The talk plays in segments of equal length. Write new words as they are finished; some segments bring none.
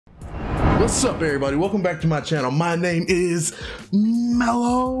What's up, everybody? Welcome back to my channel. My name is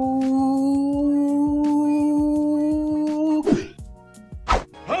Mellow.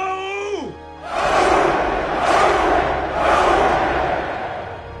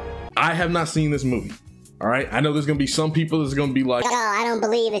 I have not seen this movie. All right, I know there's gonna be some people that's gonna be like, "Oh, I don't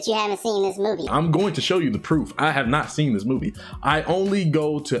believe that you haven't seen this movie." I'm going to show you the proof. I have not seen this movie. I only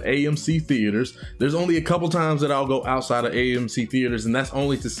go to AMC theaters. There's only a couple times that I'll go outside of AMC theaters, and that's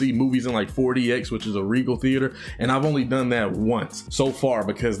only to see movies in like 4DX, which is a Regal theater. And I've only done that once so far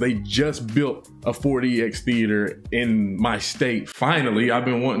because they just built a 4DX theater in my state. Finally, I've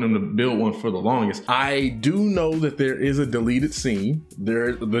been wanting them to build one for the longest. I do know that there is a deleted scene.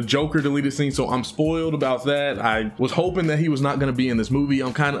 The Joker deleted scene, so I'm spoiled about that. I was hoping that he was not going to be in this movie.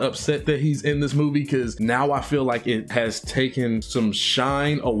 I'm kind of upset that he's in this movie because now I feel like it has taken some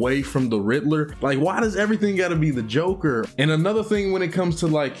shine away from the Riddler. Like, why does everything got to be the Joker? And another thing, when it comes to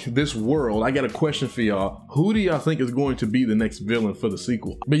like this world, I got a question for y'all. Who do y'all think is going to be the next villain for the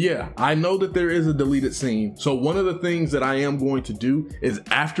sequel? But yeah, I know that there is a deleted scene. So one of the things that I am going to do is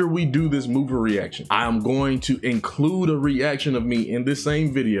after we do this movie reaction, I'm going to include a reaction of me in this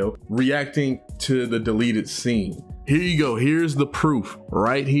same video reacting to the deleted scene. Here you go. Here's the proof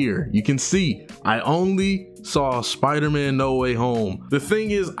right here. You can see I only saw Spider-Man No Way Home. The thing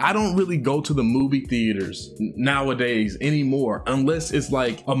is, I don't really go to the movie theaters nowadays anymore unless it's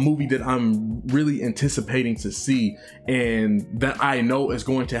like a movie that I'm really anticipating to see and that I know is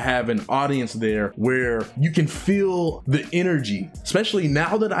going to have an audience there where you can feel the energy. Especially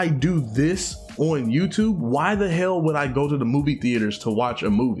now that I do this on YouTube, why the hell would I go to the movie theaters to watch a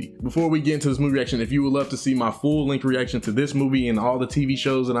movie? Before we get into this movie reaction, if you would love to see my full length reaction to this movie and all the TV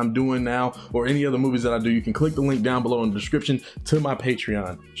shows that I'm doing now or any other movies that I do, you can click the link down below in the description to my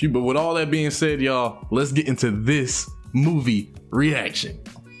Patreon. Shoot, but with all that being said, y'all, let's get into this movie reaction.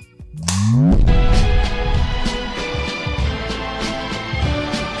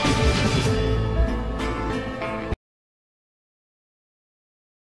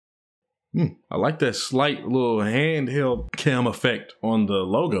 I like that slight little handheld cam effect on the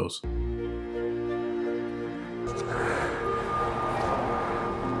logos.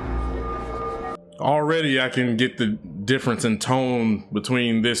 Already I can get the difference in tone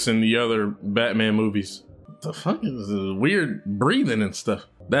between this and the other Batman movies. What the fuck is this weird breathing and stuff?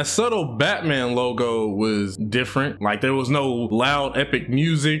 That subtle Batman logo was different. Like there was no loud epic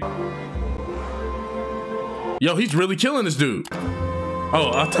music. Yo, he's really killing this dude.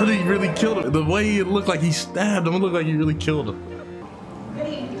 Oh, I thought he really killed him. The way it looked like he stabbed him, it looked like he really killed him. Good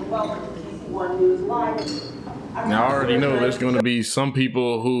evening, welcome to KC1 News Live. Now, I already know there's going to be some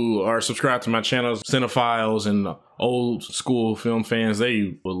people who are subscribed to my channel, cinephiles and old school film fans.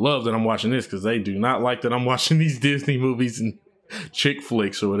 They would love that I'm watching this because they do not like that I'm watching these Disney movies and chick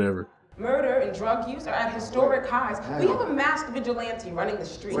flicks or whatever. Murder and drug use are at historic highs. We have a masked vigilante running the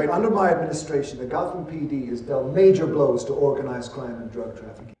streets. Right, under my administration, the Gotham PD has dealt major blows to organized crime and drug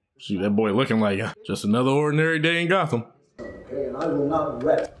trafficking. See, that boy looking like just another ordinary day in Gotham. Okay, and I will not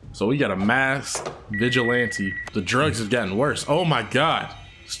rest. So we got a masked vigilante. The drugs have gotten worse. Oh my God.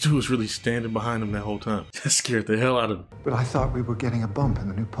 This dude was really standing behind him that whole time. That scared the hell out of him. But I thought we were getting a bump in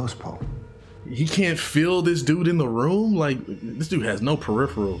the new post poll. He can't feel this dude in the room? Like, this dude has no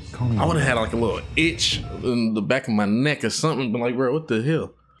peripherals. I would have had like a little itch in the back of my neck or something, but like, bro, what the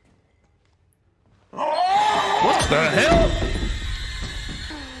hell? What the hell?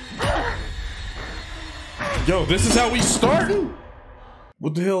 Yo, this is how we start?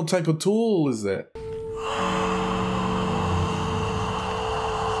 What the hell type of tool is that?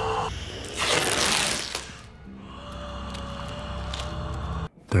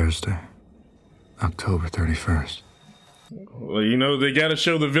 Thursday, October 31st. Well, you know, they gotta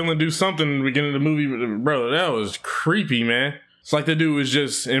show the villain do something in the beginning of the movie. Bro, that was creepy, man. It's like the dude was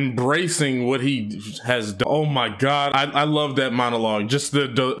just embracing what he has done. Oh my God, I love that monologue. Just the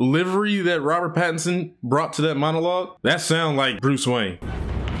delivery that Robert Pattinson brought to that monologue, that sound like Bruce Wayne.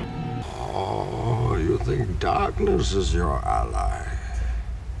 Oh, you think darkness is your ally?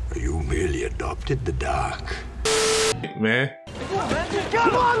 You merely adopted the dark. Man.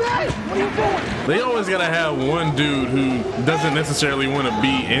 Come on, man! What are you doing? They always gotta have one dude who doesn't necessarily want to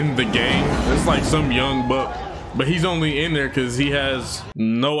be in the game. It's like some young buck, but he's only in there because he has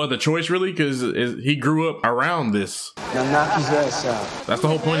no other choice really, because he grew up around this. Now knock his ass out. That's the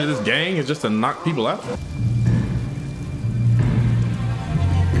whole point of this gang, is just to knock people out.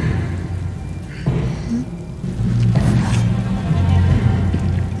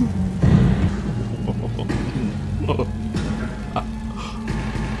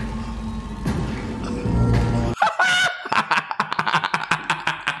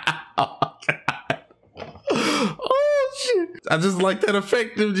 I just like that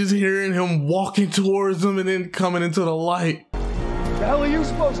effect of just hearing him walking towards them and then coming into the light. The hell are you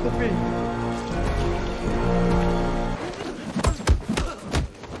supposed to be?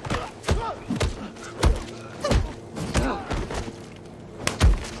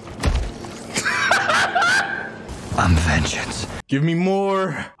 I'm vengeance. Give me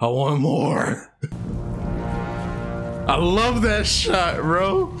more. I want more. I love that shot,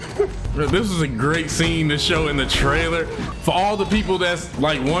 bro. This is a great scene to show in the trailer. For all the people that's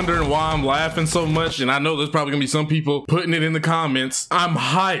like wondering why I'm laughing so much, and I know there's probably gonna be some people putting it in the comments, I'm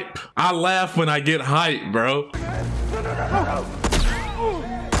hype. I laugh when I get hype, bro.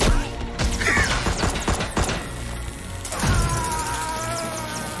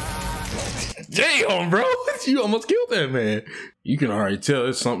 Damn, bro, you almost killed that man. You can already tell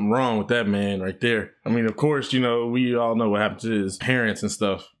there's something wrong with that man right there. I mean, of course, you know, we all know what happened to his parents and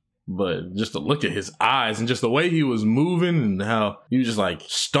stuff, but just to look at his eyes and just the way he was moving and how he was just like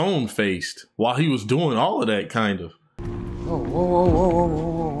stone-faced while he was doing all of that kind of. Whoa, whoa, whoa, whoa, whoa,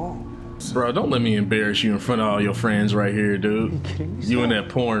 whoa, whoa. Bro, don't let me embarrass you in front of all your friends right here, dude. You and that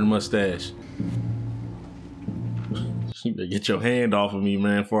porn mustache. You better get your hand off of me,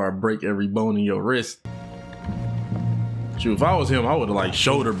 man, before I break every bone in your wrist. Shoot, if I was him, I would have like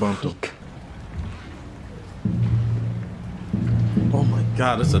shoulder bumped him. Oh my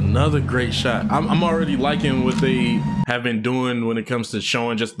God, that's another great shot. I'm already liking what they have been doing when it comes to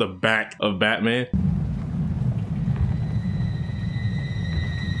showing just the back of Batman.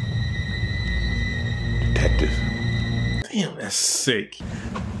 Detective. Damn, that's sick.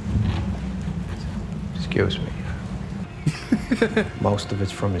 Excuse me. Most of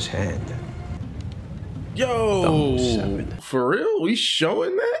it's from his hand. Yo, for real? We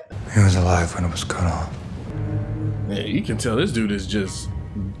showing that? He was alive when it was cut off. Yeah, you can tell this dude is just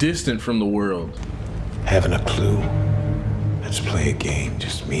distant from the world. Having a clue? Let's play a game,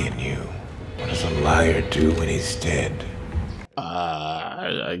 just me and you. What does a liar do when he's dead?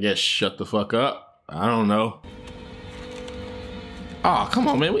 I guess shut the fuck up. I don't know. Oh, come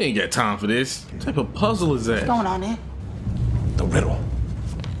on, man. We ain't got time for this. What type of puzzle is that? What's going on there? The riddle.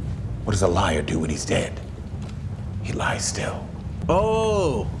 What does a liar do when he's dead? He lies still.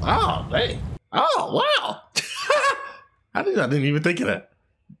 Oh, hey. Oh, wow. I didn't even think of that.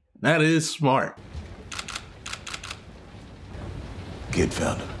 That is smart. Kid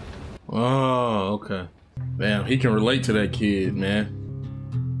found him. Oh, okay. Damn, he can relate to that kid, man.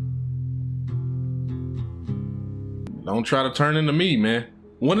 Don't try to turn into me, man.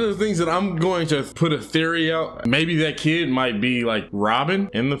 One of the things that I'm going to put a theory out, maybe that kid might be like Robin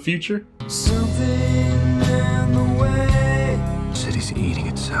in the future. City's eating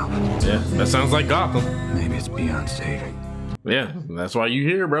itself. Yeah, that sounds like Gotham. Maybe it's beyond saving. Yeah, that's why you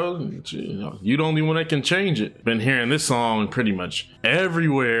here, bro. You the only one that can change it. Been hearing this song pretty much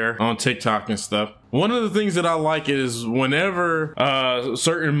everywhere on TikTok and stuff. One of the things that I like is whenever a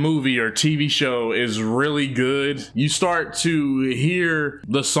certain movie or TV show is really good, you start to hear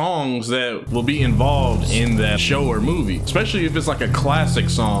the songs that will be involved in that show or movie, especially if it's like a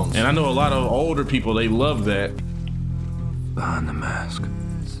classic song. And I know a lot of older people, they love that. Behind the mask.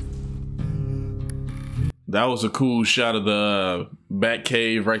 That was a cool shot of the Bat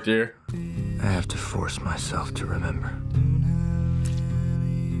Cave right there. I have to force myself to remember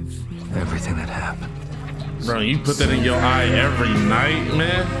everything that happened. Bro, you put that in your eye every night,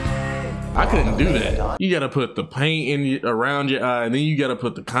 man? I couldn't do that. You gotta put the paint around your eye, and then you gotta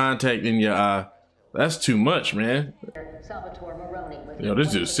put the contact in your eye. That's too much, man. Yo,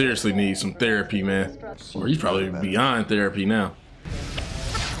 this dude seriously needs some therapy, man. Or he's probably beyond therapy now.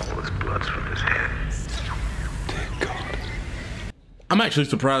 All his blood's from his head. I'm actually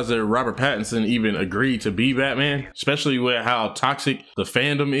surprised that Robert Pattinson even agreed to be Batman, especially with how toxic the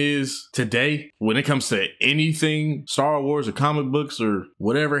fandom is today when it comes to anything Star Wars or comic books or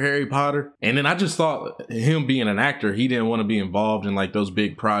whatever Harry Potter. And then I just thought him being an actor, he didn't want to be involved in like those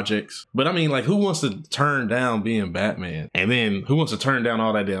big projects. But I mean, like, who wants to turn down being Batman? And then who wants to turn down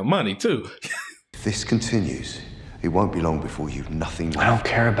all that damn money too? If this continues, it won't be long before you've nothing left. I don't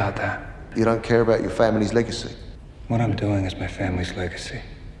care about that. You don't care about your family's legacy? What I'm doing is my family's legacy.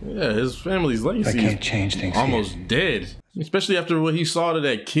 Yeah, his family's legacy I can't change things almost here. dead. Especially after what he saw to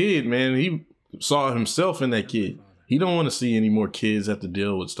that kid, man. He saw himself in that kid. He don't want to see any more kids have to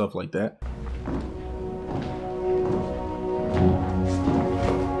deal with stuff like that.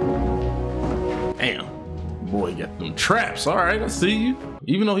 Damn. Boy, got them traps. All right, I see you.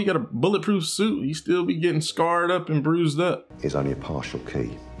 Even though he got a bulletproof suit, he still be getting scarred up and bruised up. It's only a partial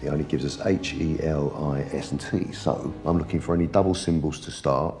key. It only gives us H, E, L, I, S, and T. So I'm looking for any double symbols to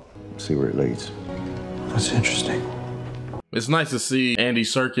start. See where it leads. That's interesting. It's nice to see Andy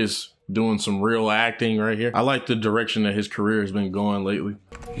Serkis doing some real acting right here. I like the direction that his career has been going lately.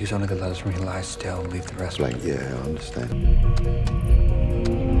 You only could let us realize still, leave the rest. Like, yeah, I understand.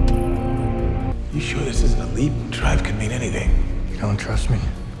 You sure this isn't a leap? Drive could mean anything. You don't trust me?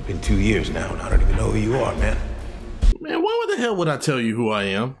 Been 2 years now, and I don't even know who you are, man. Man, why the hell would I tell you who I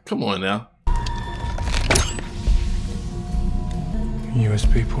am? Come on now.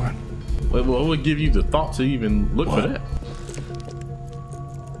 USB port. What would give you the thought to even look for that?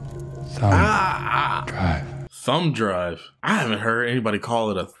 Thumb drive. Thumb drive. I haven't heard anybody call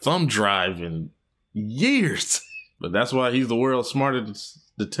it a thumb drive in years. But that's why he's the world's smartest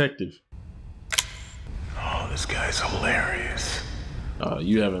detective. Oh, this guy's hilarious.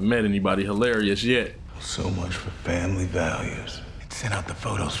 You haven't met anybody hilarious yet. So much for family values. Sent out the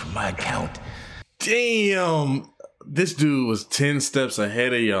photos from my account. Damn. This dude was 10 steps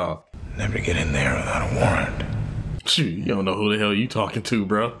ahead of y'all. Never get in there without a warrant. Shoot, you don't know who the hell you talking to,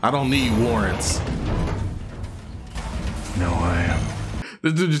 bro. I don't need warrants. No, I am.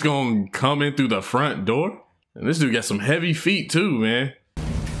 This dude just gonna come in through the front door? And this dude got some heavy feet too, man.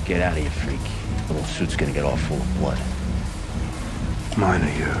 Get out of here, freak. The little suit's gonna get all full of blood. Mine or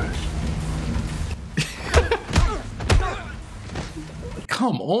yours?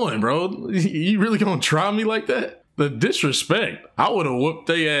 Come on, bro. You really gonna try me like that? The disrespect. I would have whooped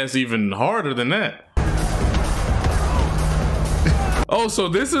their ass even harder than that. Oh, so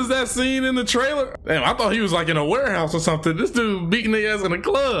this is that scene in the trailer? Damn, I thought he was like in a warehouse or something. This dude beating their ass in a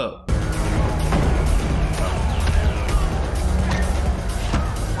club.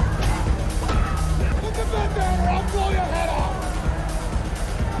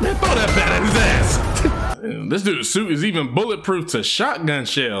 Man, throw that bat at his ass. This dude's suit is even bulletproof to shotgun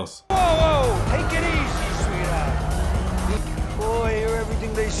shells. Whoa, whoa, take it easy, sweetheart. Boy, I hear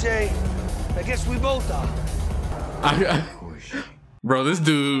everything they say. I guess we both are. Bro, this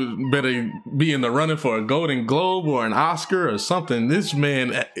dude better be in the running for a Golden Globe or an Oscar or something. This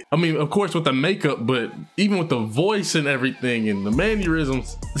man, I mean, of course with the makeup, but even with the voice and everything and the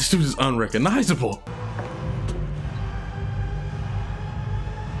mannerisms, this dude is unrecognizable.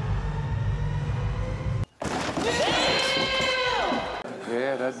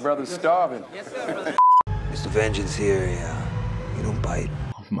 Yeah, that brother's starving. Mr. Vengeance here, you don't bite.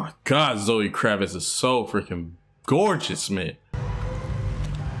 Oh my God, Zoe Kravitz is so freaking gorgeous, man.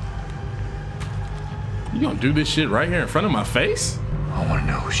 You gonna do this shit right here in front of my face? I want to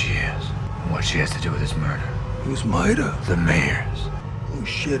know who she is and what she has to do with this murder. Who's Mida? The mayor's. Oh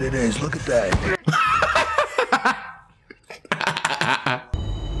shit, it is. Look at that.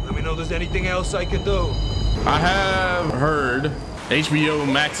 Let me know if there's anything else I can do. I have heard HBO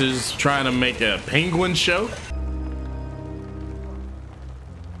Max is trying to make a Penguin show.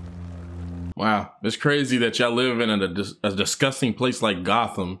 Wow, it's crazy that y'all live in a disgusting place like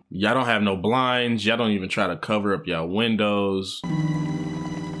Gotham. Y'all don't have no blinds. Y'all don't even try to cover up y'all windows.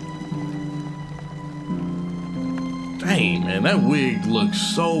 Dang, man, that wig looks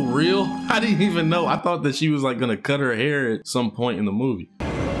so real. I didn't even know. I thought that she was like gonna cut her hair at some point in the movie.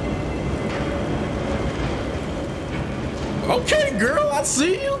 Okay, girl, I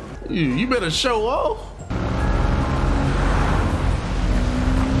see you. You better show off.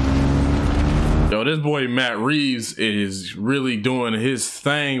 Yo, this boy Matt Reeves is really doing his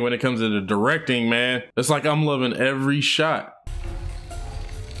thing when it comes to the directing, man. It's like I'm loving every shot.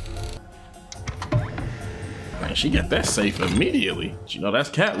 Man, she got that safe immediately. You know, that's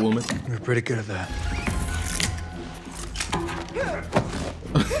Catwoman. You're pretty good at that.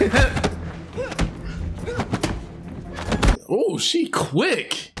 Oh, she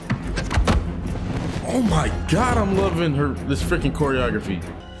quick. Oh my God, I'm loving this freaking choreography.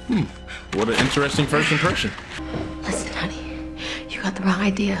 What an interesting first impression. Listen, honey, you got the wrong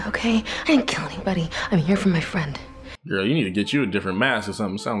idea, okay? I didn't kill anybody. I'm here for my friend. Girl, you need to get you a different mask or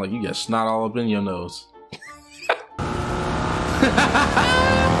something. Sound like you got snot all up in your nose.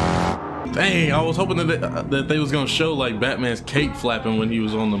 Dang, I was hoping that they was gonna show like Batman's cape flapping when he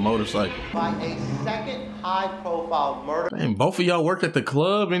was on the motorcycle. By a second high-profile murder. Dang, both of y'all work at the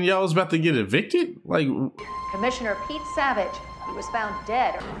club and y'all was about to get evicted? Like, Commissioner Pete Savage. He was found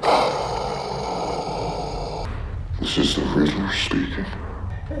dead. This is the Riddler speaking.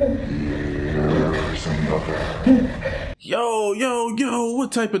 Yo,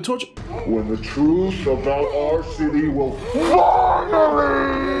 what type of torture? When the truth about our city will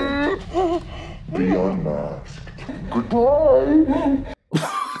finally be unmasked. Goodbye.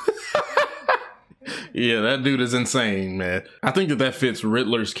 Yeah, that dude is insane, man. I think that fits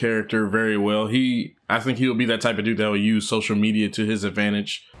Riddler's character very well. I think he'll be that type of dude that will use social media to his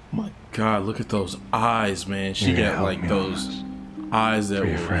advantage. My God, look at those eyes, man. She got like those eyes that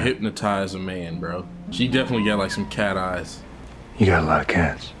will hypnotize a man, bro. She definitely got like some cat eyes. You got a lot of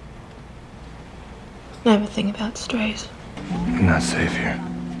cats. Never think about strays. You're not safe here.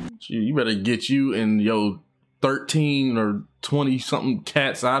 You better get you and your 13 or 20 something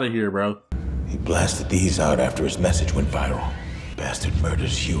cats out of here, bro. He blasted these out after his message went viral. Bastard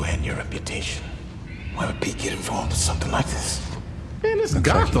murders you and your reputation. Why would Pete get involved in something like this? Man, it's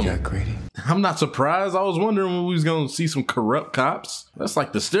Gotham. I'm not surprised. I was wondering when we was gonna see some corrupt cops. That's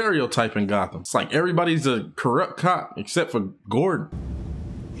like the stereotype in Gotham. It's like everybody's a corrupt cop except for Gordon.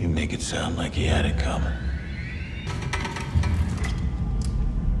 You make it sound like he had it coming.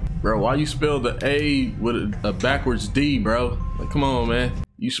 Bro, why you spell the A with a backwards D, bro? Like, come on, man.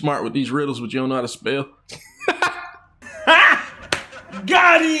 You smart with these riddles, but you don't know how to spell.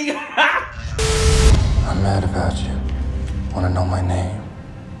 Got him! I'm mad about you. Want to know my name?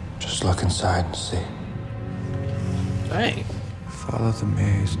 Just look inside and see. Dang. Follow the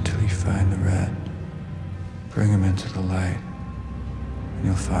maze until you find the rat. Bring him into the light, and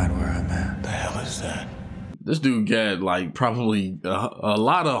you'll find where I'm at. The hell is that? This dude got like probably a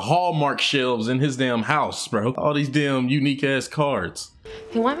lot of Hallmark shelves in his damn house, bro. All these damn unique ass cards.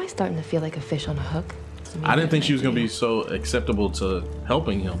 Hey, why am I starting to feel like a fish on a hook? I didn't think she was gonna be so acceptable to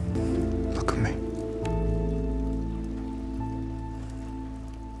helping him. Look at me.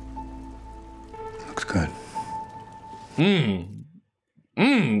 Looks good.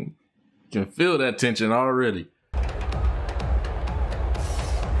 Can feel that tension already.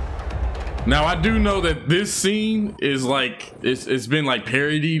 Now I do know that this scene is like it's been like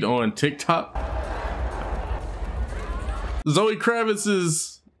parodied on TikTok. Zoe Kravitz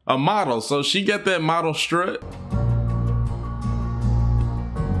is a model, so she got that model strut.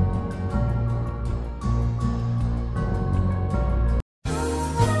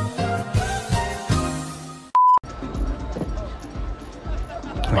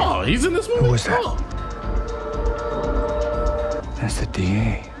 Oh, he's in this movie? Who was that? Oh. That's the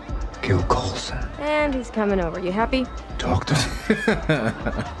DA, Gil Coulson. And he's coming over. You happy? Talk to him.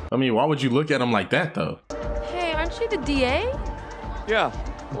 I mean, why would you look at him like that, though? Hey, aren't you the DA? Yeah.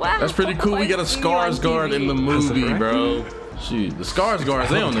 Wow. That's pretty cool. We got a Skarsgård in the movie, bro. Shoot, the Skarsgårds,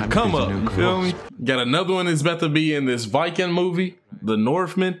 they on the come up. You feel me? Got another one that's about to be in this Viking movie, The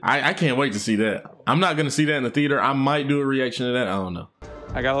Northman. I can't wait to see that. I'm not going to see that in the theater. I might do a reaction to that. I don't know.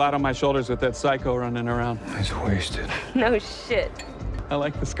 I got a lot on my shoulders with that psycho running around. He's wasted. No shit. I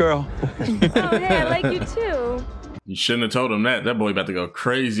like this girl. Oh, hey, I like you too. You shouldn't have told him that. That boy about to go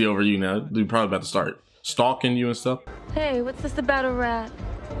crazy over you now. Dude probably about to start stalking you and stuff. Hey, what's this about a rat?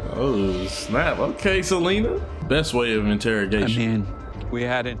 Oh, snap. Okay, Selena. Best way of interrogation. I mean, we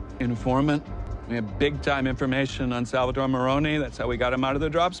had an informant. We had big-time information on Salvatore Maroni. That's how we got him out of the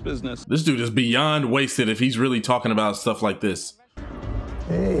drops business. This dude is beyond wasted if he's really talking about stuff like this.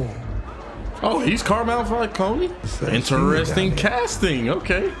 Hey. Oh, he's Carmel Falcone? Interesting casting.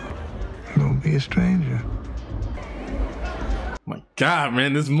 Okay. Don't be a stranger. My God,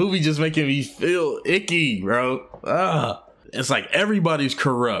 man, this movie just making me feel icky, bro. It's like everybody's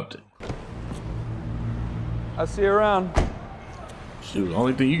corrupt. I'll see you around. Shoot, the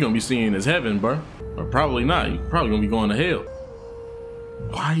only thing you're gonna be seeing is heaven, bro. Or probably not. You're probably gonna be going to hell.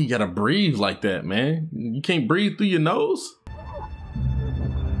 Why you gotta breathe like that, man? You can't breathe through your nose?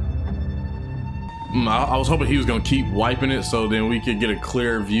 I was hoping he was gonna keep wiping it so then we could get a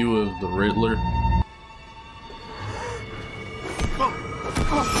clear view of the Riddler.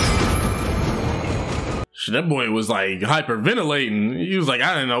 Shit, that boy was like hyperventilating. He was like,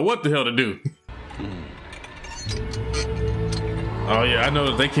 I didn't know what the hell to do. Oh yeah, I know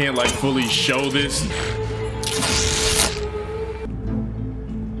that they can't like fully show this.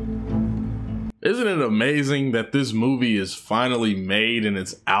 Isn't it amazing that this movie is finally made and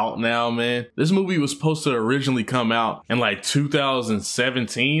it's out now, man? This movie was supposed to originally come out in like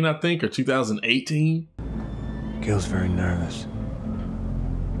 2017, I think, or 2018. Gil's very nervous.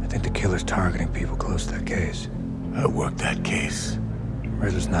 I think the killer's targeting people close to that case. I worked that case.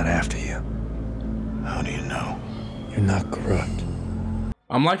 Riddler's not after you. How do you know? You're not corrupt.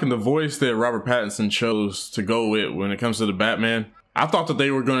 I'm liking the voice that Robert Pattinson chose to go with when it comes to the Batman. I thought that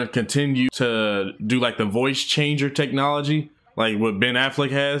they were going to continue to do like the voice changer technology, like what Ben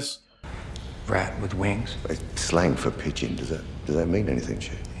Affleck has. Rat with wings? It's slang for pigeon. Does that mean anything,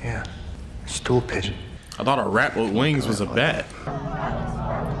 Chief? Yeah. Stool pigeon. I thought a rat with wings was a bat.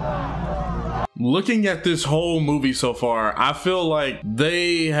 Looking at this whole movie so far, I feel like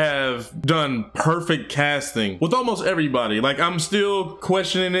they have done perfect casting with almost everybody. Like, I'm still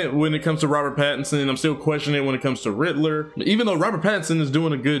questioning it when it comes to Robert Pattinson. I'm still questioning it when it comes to Riddler. Even though Robert Pattinson is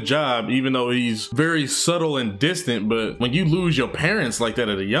doing a good job, even though he's very subtle and distant, but when you lose your parents like that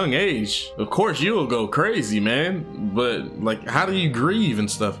at a young age, of course you'll go crazy, man. But like, how do you grieve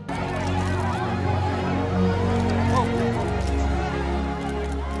and stuff?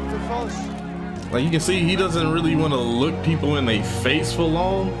 Like, you can see he doesn't really want to look people in their face for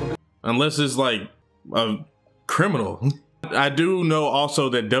long, unless it's like a criminal. I do know also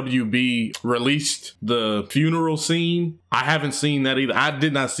that WB released the funeral scene. I haven't seen that either. I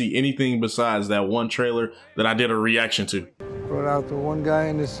did not see anything besides that one trailer that I did a reaction to. Brought out the one guy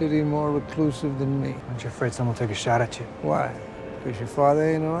in the city more reclusive than me. Aren't you afraid someone will take a shot at you? Why? Because your father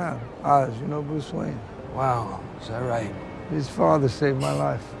ain't around. Oz, you know Bruce Wayne. Wow, is that right? His father saved my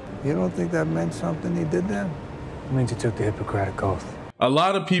life. You don't think that meant something he did then? It means he took the Hippocratic Oath. A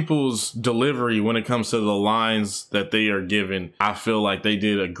lot of people's delivery when it comes to the lines that they are given, I feel like they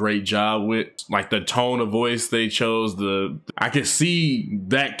did a great job with. Like the tone of voice they chose, I could see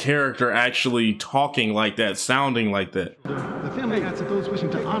that character actually talking like that, sounding like that. The family asks those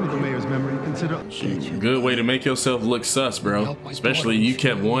wishing to honor the mayor's memory consider... Good way to make yourself look sus, bro. Especially you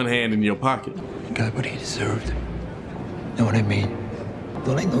kept one hand in your pocket. He got what he deserved. Know what I mean?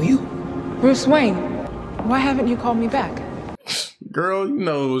 Don't I know you? Bruce Wayne, why haven't you called me back? Girl, you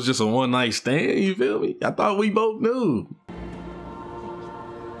know it was just a one-night stand, you feel me? I thought we both knew.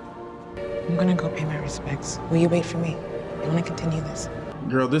 I'm gonna go pay my respects. Will you wait for me? I wanna continue this.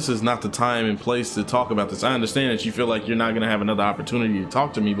 Girl, this is not the time and place to talk about this. I understand that you feel like you're not gonna have another opportunity to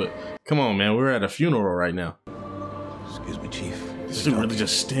talk to me, but come on, man, we're at a funeral right now. Excuse me, Chief. This dude really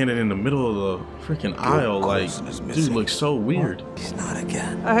just standing in the middle of the freaking aisle, like, dude looks so weird. He's not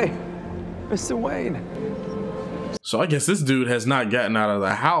again. Hey, Mr. Wayne. So I guess this dude has not gotten out of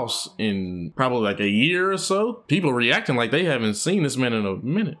the house in probably like a year or so. People reacting like they haven't seen this man in a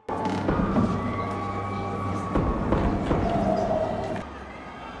minute.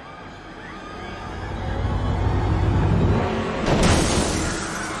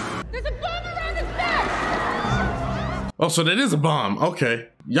 There's a bomb around his bed! Oh, so that is a bomb. Okay.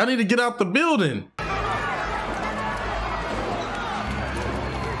 Y'all need to get out the building.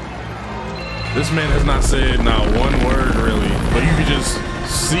 This man has not said not one word really, but you can just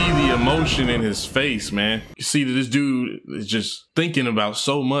see the emotion in his face, man. You see that this dude is just thinking about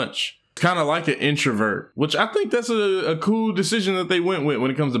so much. Kind of like an introvert, which I think that's a cool decision that they went with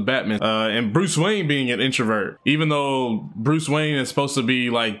when it comes to Batman. And Bruce Wayne being an introvert, even though Bruce Wayne is supposed to be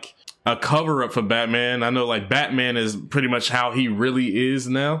like a cover-up for Batman. I know like Batman is pretty much how he really is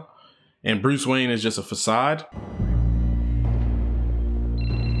now, and Bruce Wayne is just a facade.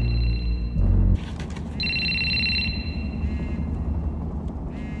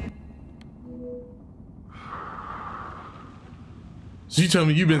 So you tell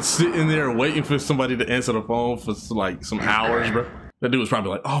me you've been sitting there waiting for somebody to answer the phone for like some hours, bro? That dude was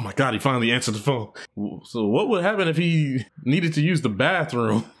probably like, oh my God, he finally answered the phone. So what would happen if he needed to use the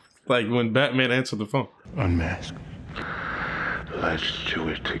bathroom? Like when Batman answered the phone. Unmask. Let's do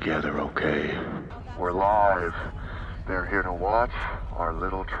it together, okay? We're live. They're here to watch our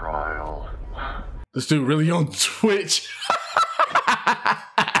little trial. This dude really on Twitch.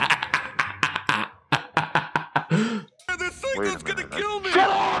 Who's gonna kill me? Shut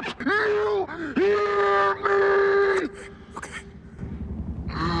up! You hear me? Okay.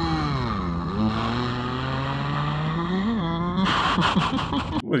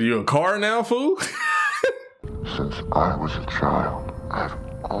 What are you, a car now, fool? Since I was a child, I've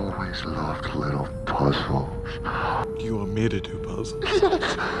always loved little puzzles. You want me to do puzzles?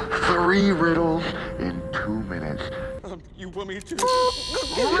 3 riddles in 2 minutes. You want me to?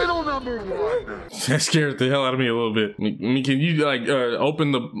 Riddle number 1. That scared the hell out of me a little bit. I mean, can you like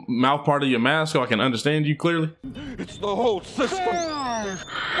open the mouth part of your mask so I can understand you clearly? It's the whole system. 5,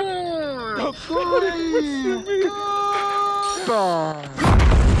 4, 3, 2.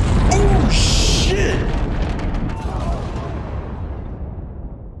 Oh shit!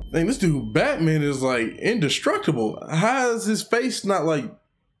 Dang, this dude Batman is like indestructible. How is his face not like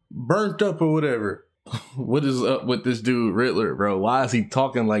burnt up or whatever? What is up with this dude Riddler, bro? Why is he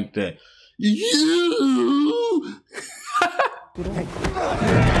talking like that? You.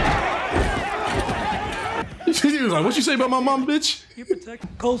 He was like, what you say about my mom, bitch? You protect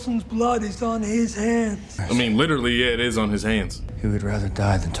Coulson's blood is on his hands. I mean, literally, yeah, it is on his hands. He would rather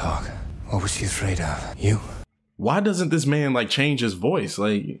die than talk. What was he afraid of? You? Why doesn't this man like change his voice?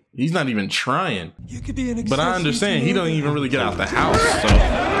 Like, he's not even trying. You could be an but I understand he don't even really get out the house, so.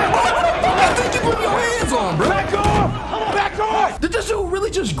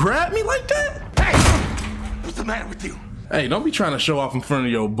 just grab me like that? Hey, what's the matter with you? Hey, don't be trying to show off in front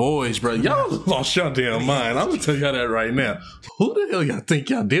of your boys, bro. Y'all lost your damn mind. I'm gonna tell y'all that right now. Who the hell y'all think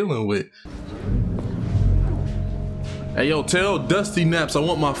y'all dealing with? Hey, yo, tell Dusty Naps I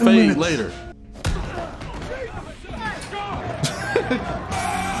want my fade later.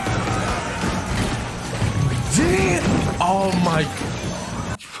 Damn! Oh my!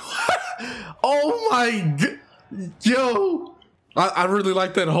 Oh my! Yo, I really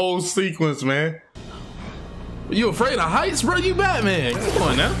like that whole sequence, man. You afraid of heights, bro? You Batman? Come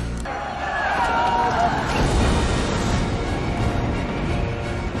on now.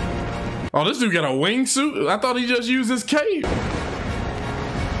 Oh, this dude got a wingsuit? I thought he just used his cape.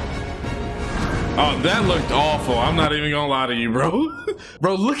 Oh, that looked awful. I'm not even gonna lie to you, bro.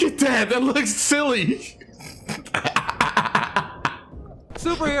 Bro, look at that. That looks silly.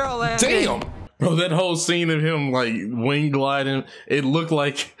 Superhero land. Damn. Bro, that whole scene of him like wing gliding, it looked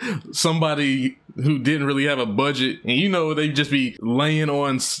like somebody who didn't really have a budget. And you know, they'd just be laying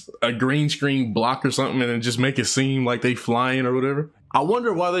on a green screen block or something and then just make it seem like they flying or whatever. I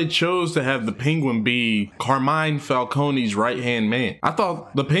wonder why they chose to have the Penguin be Carmine Falcone's right-hand man. I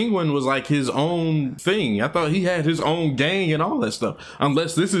thought the Penguin was like his own thing. I thought he had his own gang and all that stuff.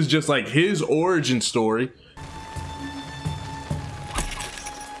 Unless this is just like his origin story.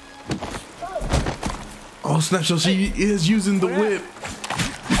 Oh snap, so she is using the whip.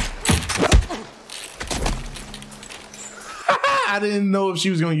 I didn't know if she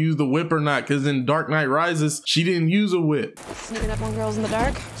was gonna use the whip or not, because in Dark Knight Rises, she didn't use a whip. Sneaking up on girls in the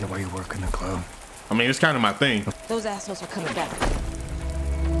dark? Is that why you work in the club? I mean, it's kind of my thing. Those assholes are coming back.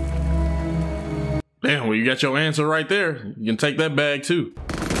 Damn, well, you got your answer right there. You can take that bag too.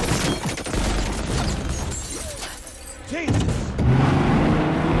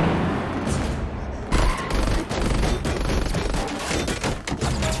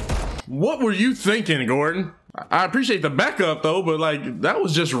 What were you thinking, Gordon? I appreciate the backup though, but like, that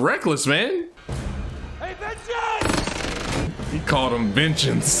was just reckless, man. Hey, vengeance! He called him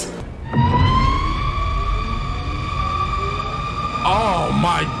vengeance. Oh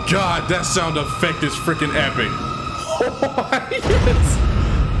my God, that sound effect is freaking epic.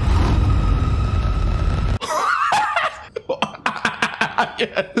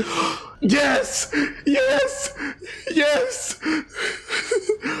 Yes! Yes! Yes!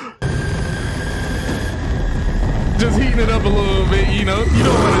 Just heating it up a little bit, you know? You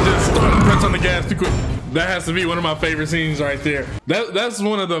don't want to just start and press on the gas too quick. That has to be one of my favorite scenes right there. That's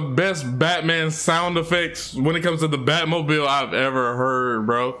one of the best Batman sound effects when it comes to the Batmobile I've ever heard,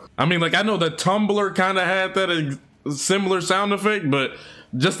 bro. I mean, like, I know the Tumbler kind of had that similar sound effect, but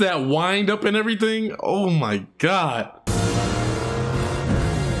just that wind up and everything, oh my God.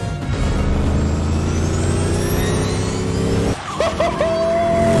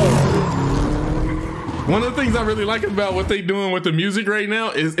 One of the things I really like about what they doing with the music right now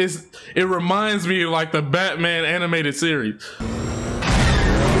is it reminds me of like the Batman animated series.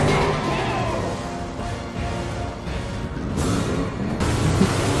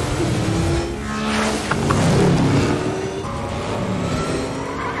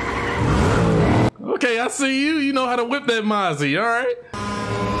 Okay, I see you. You know how to whip that Mozzie, all right?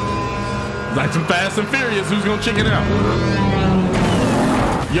 Like some Fast and Furious, who's gonna check it out?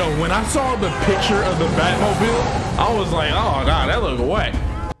 Yo, when I saw the picture of the Batmobile, I was like, oh God, that looks whack.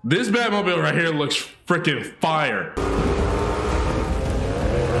 This Batmobile right here looks freaking fire.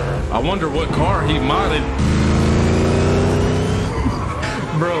 I wonder what car he modded.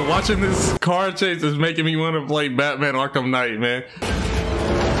 Bro, watching this car chase is making me want to play Batman Arkham Knight, man.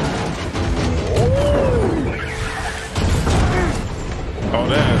 Oh,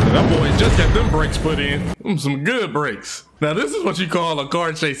 that boy just got them brakes put in. Some good brakes. Now this is what you call a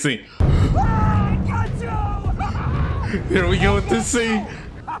car chase scene. Here we go with this scene.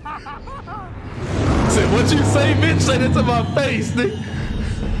 Say, what you say, bitch? Say that to my face, nigga.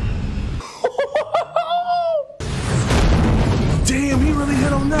 Damn, he really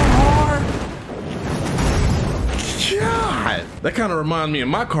hit on that hard. God. That kind of reminded me of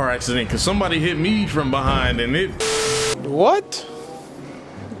my car accident because somebody hit me from behind and it... What?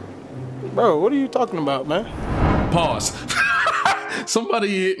 Bro, what are you talking about, man? Pause. Somebody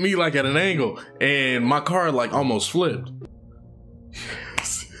hit me like at an angle and my car like almost flipped.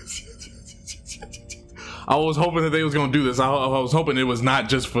 I was hoping that they was gonna do this. I was hoping it was not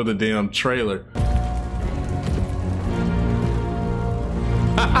just for the damn trailer.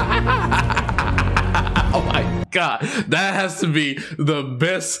 Oh my God, that has to be the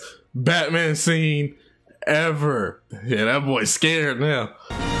best Batman scene ever. Yeah, that boy's scared now.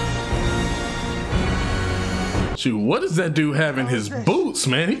 Shoot, what does that dude have in his boots,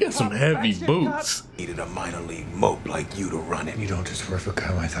 man? He got some heavy boots. Needed a minor league mope like you to run it. You don't just work for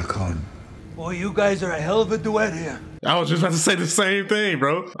Carmichael Cohen. Boy, you guys are a hell of a duet here. I was just about to say the same thing,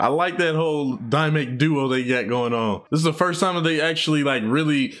 bro. I like that whole dynamic duo they got going on. This is the first time that they actually like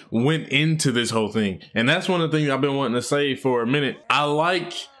really went into this whole thing. And that's one of the things I've been wanting to say for a minute. I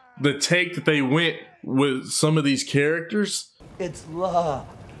like the take that they went with some of these characters. It's love.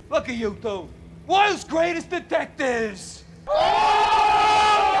 Look at you two. World's greatest detectives. Am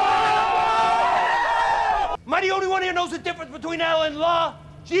I the only one here knows the difference between L and law?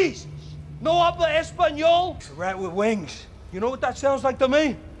 Jesus. No habla español? It's a rat with wings. You know what that sounds like to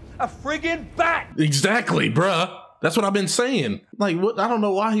me? A friggin' bat. Exactly, bruh. That's what I've been saying. Like, what? I don't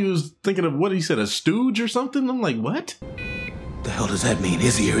know why he was thinking of what he said, a stooge or something. I'm like, what? The hell does that mean?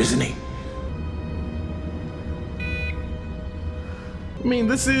 Is he or isn't he? I mean,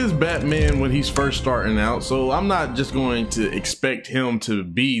 this is Batman when he's first starting out, so I'm not just going to expect him to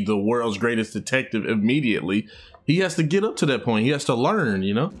be the world's greatest detective immediately. He has to get up to that point. He has to learn,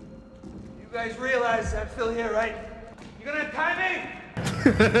 you know? You guys realize I'm still here, right? You gonna tie me?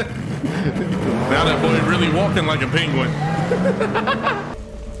 Now that boy really walking like a penguin.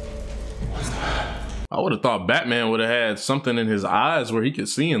 I would have thought Batman would have had something in his eyes where he could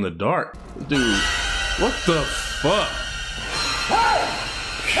see in the dark. Dude, what the fuck?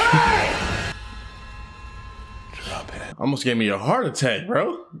 Almost gave me a heart attack,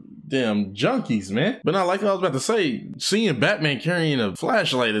 bro. Damn junkies, man. But not like I was about to say, seeing Batman carrying a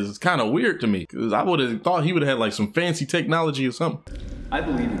flashlight is kind of weird to me, because I would have thought he would have had like some fancy technology or something. I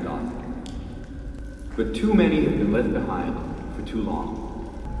believe in Gotham, but too many have been left behind for too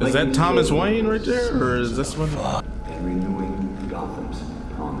long. Is that Thomas Wayne right there, or is this one? And renewing Gotham's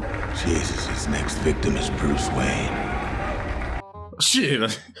promise. Jesus, his next victim is Bruce Wayne.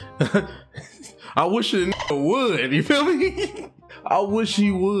 Shit. I wish it would, you feel me? I wish he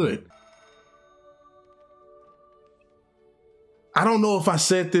would. I don't know if I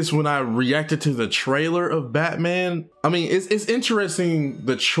said this when I reacted to the trailer of Batman. I mean, it's interesting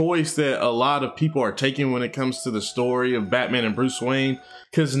the choice that a lot of people are taking when it comes to the story of Batman and Bruce Wayne.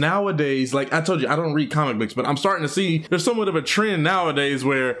 Because nowadays, like I told you, I don't read comic books, but I'm starting to see there's somewhat of a trend nowadays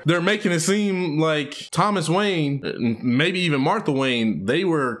where they're making it seem like Thomas Wayne, maybe even Martha Wayne, they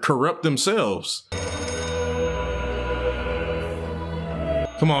were corrupt themselves.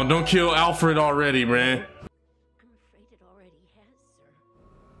 Come on, don't kill Alfred already, man.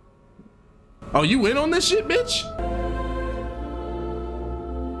 Oh, you in on this shit, bitch?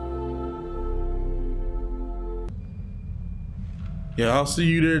 Yeah, I'll see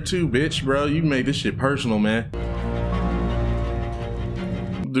you there too, bitch, bro. You made this shit personal, man.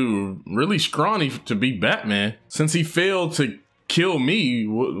 Dude, really scrawny to be Batman. Since he failed to kill me,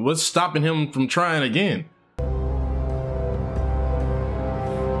 what's stopping him from trying again?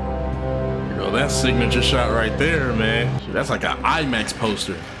 That signature shot right there, man. That's like an IMAX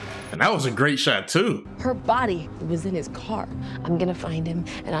poster. And that was a great shot too. Her body was in his car. I'm gonna find him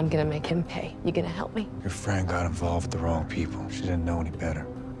and I'm gonna make him pay. You gonna help me? Your friend got involved with the wrong people. She didn't know any better.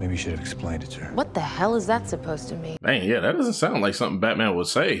 Maybe you should have explained it to her. What the hell is that supposed to mean? Dang, yeah, that doesn't sound like something Batman would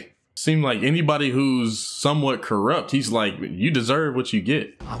say. Seemed like anybody who's somewhat corrupt, he's like, you deserve what you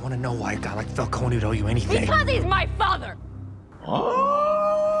get. I want to know why a guy like Falcone would owe you anything. Because he's my father!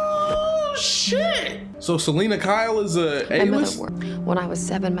 Oh, shit! So Selena Kyle is a A-list? When I was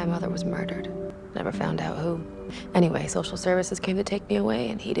 7, my mother was murdered. Never found out who. Anyway, social services came to take me away,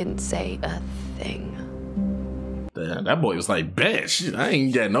 and he didn't say a thing. Damn, that boy was like, bet, shit, I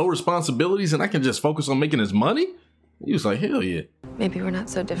ain't got no responsibilities, and I can just focus on making his money? He was like, hell yeah. Maybe we're not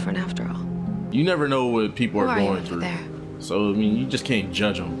so different after all. You never know what people are going through. There? So, I mean, you just can't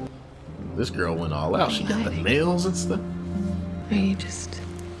judge them. This girl went all out. She got the nails and stuff. Are you just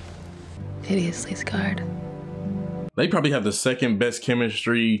hideously scarred? They probably have the second best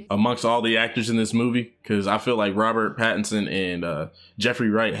chemistry amongst all the actors in this movie, because I feel like Robert Pattinson and Jeffrey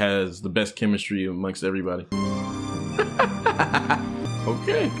Wright has the best chemistry amongst everybody.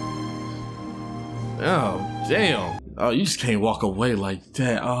 Okay. Oh, damn. Oh, you just can't walk away like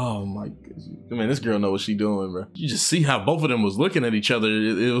that. Oh my goodness. Man, this girl knows what she doing, bro. You just see how both of them was looking at each other.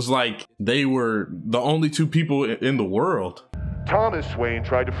 It was like they were the only two people in the world. Thomas Wayne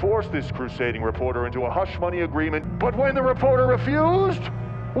tried to force this crusading reporter into a hush money agreement, but when the reporter refused,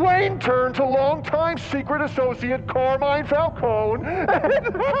 Wayne turned to longtime secret associate Carmine Falcone and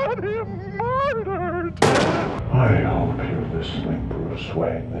had him murdered. I hope you're listening, Bruce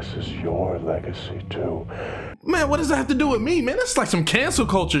Wayne. This is your legacy, too. Man, what does that have to do with me, man? That's like some cancel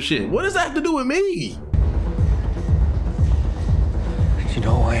culture shit. What does that have to do with me? You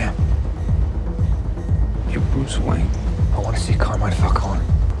know who I am? You're Bruce Bruce Wayne. I want to see Carmine Falcone.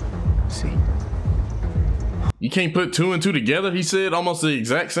 See? You can't put two and two together. He said almost the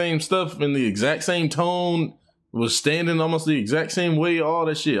exact same stuff in the exact same tone, was standing almost the exact same way, all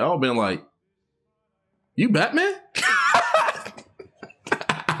that shit. I've been like, you Batman?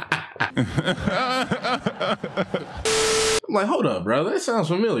 I'm like, hold up, bro. That sounds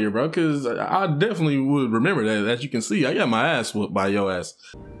familiar, bro, because I definitely would remember that. As you can see, I got my ass whooped by your ass.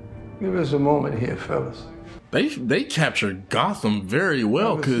 Give us a moment here, fellas. They captured Gotham very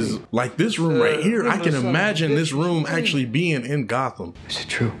well, because like this room right here, I can imagine this room actually being in Gotham. Is it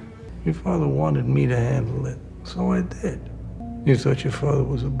true? Your father wanted me to handle it, so I did. You thought your father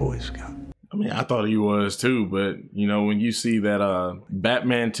was a Boy Scout. I mean, I thought he was too, but you know, when you see that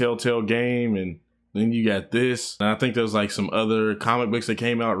Batman Telltale game, and then you got this, and I think there's like some other comic books that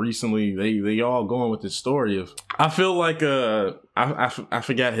came out recently, they all going with this story of, I feel like I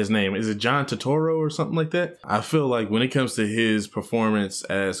forgot his name. Is it John Turturro or something like that? I feel like when it comes to his performance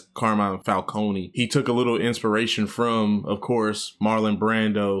as Carmine Falcone, he took a little inspiration from, of course, Marlon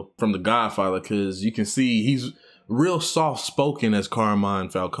Brando from The Godfather, because you can see he's real soft spoken as Carmine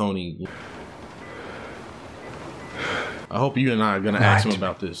Falcone. I hope you and I are gonna ask him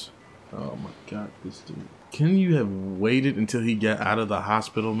about this. Oh my God, this dude. Can you have waited until he got out of the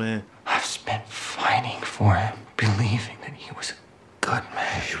hospital, man? I've spent fighting for him, believing that he was a good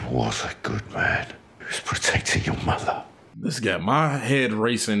man. He was a good man. He was protecting your mother. This got my head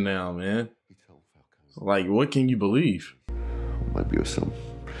racing now, man. Like, what can you believe? Maybe it was some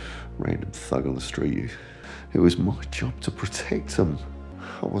random thug on the street. It was my job to protect him.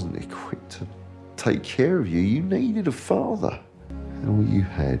 I wasn't equipped to take care of you. You needed a father. And all you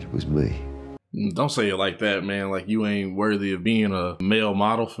had was me. Don't say it like that, man. Like you ain't worthy of being a male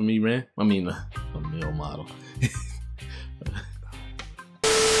model for me, man. I mean, a male model.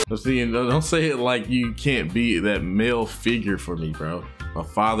 See, don't say it like you can't be that male figure for me, bro. A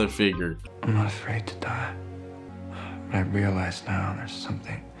father figure. I'm not afraid to die. But I realize now there's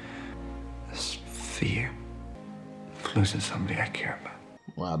something, this fear of losing somebody I care about.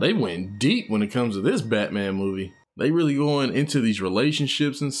 Wow, they went deep when it comes to this Batman movie. They really going into these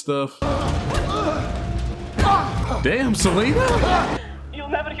relationships and stuff. Damn, Selena! You'll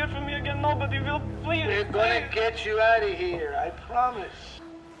never hear from me again, nobody will, please. We're gonna get you out of here, I promise.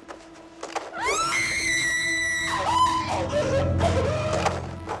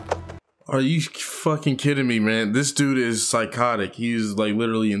 Are you fucking kidding me, man? This dude is psychotic. He's like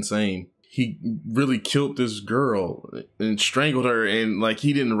literally insane. He really killed this girl and strangled her, and like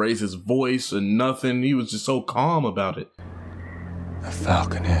he didn't raise his voice or nothing. He was just so calm about it. The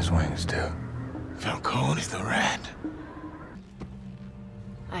Falcon has wings too. Falcone is the rat.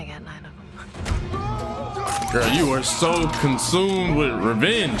 I got 9 of them. Girl, you are so consumed with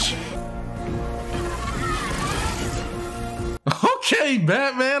revenge. Okay,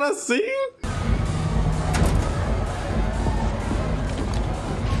 Batman, I see you.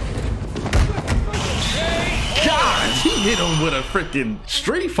 God, he hit him with a freaking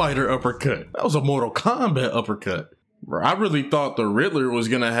Street Fighter uppercut. That was a Mortal Kombat uppercut. Bro, I really thought the Riddler was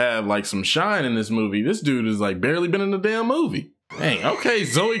gonna have like some shine in this movie. This dude is like barely been in the damn movie. Dang, okay,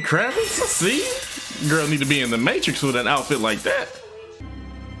 Zoe Kravitz, I see. Girl need to be in the Matrix with an outfit like that.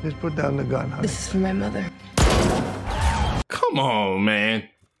 Just put down the gun, honey. This is for my mother. Come on, man.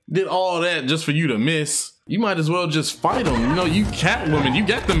 Did all that just for you to miss? You might as well just fight him. You know, you Catwoman, you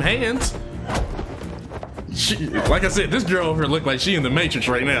got them hands. Like I said, this girl over here look like she in the Matrix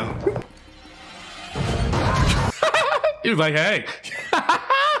right now. He was like, hey.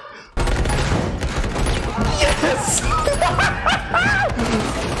 Yes!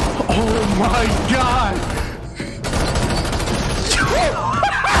 Oh my God!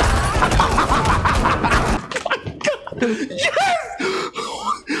 Yes!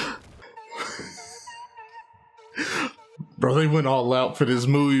 Bro, they went all out for this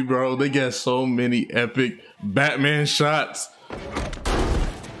movie, bro. They got so many epic Batman shots.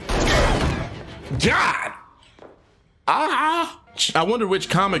 God! I wonder which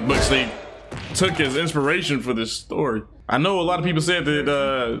comic books they took as inspiration for this story. I know a lot of people said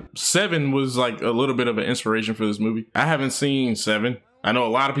that 7 was like a little bit of an inspiration for this movie. I haven't seen 7. I know a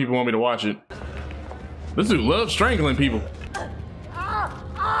lot of people want me to watch it. This dude loves strangling people.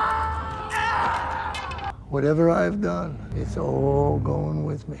 Whatever I've done, it's all going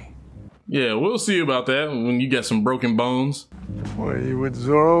with me. Yeah, we'll see about that when you get some broken bones. Boy, you with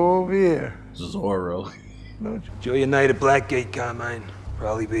Zorro over here. Zorro. Enjoy your night at Blackgate, Carmine.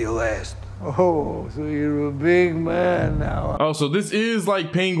 Probably be your last. Oh, so you're a big man now. Oh, so this is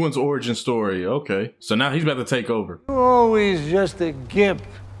like Penguin's origin story. Okay. So now he's about to take over. You're always just a gimp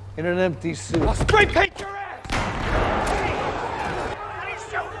in an empty suit. I'll spray paint your ass!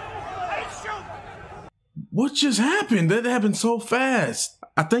 What just happened? That happened so fast.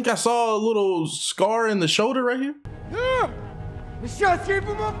 I think I saw a little scar in the shoulder right here. Yeah! The shots came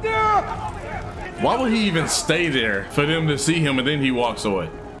from up there! Why would he even stay there for them to see him and then he walks away?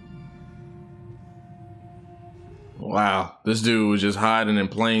 Wow, this dude was just hiding in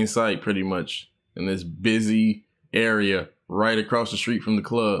plain sight pretty much in this busy area right across the street from the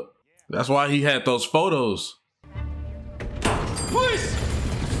club. That's why he had those photos. Police!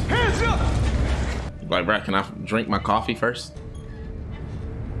 Hands up! Like, bro, can I drink my coffee first?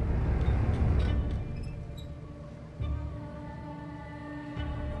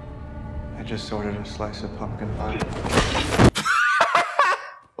 I just ordered a slice of pumpkin pie.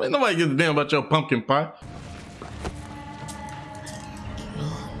 Wait, nobody gives a damn about your pumpkin pie.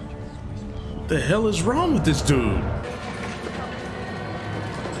 What the hell is wrong with this dude?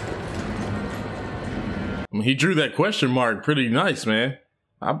 I mean, he drew that question mark pretty nice, man.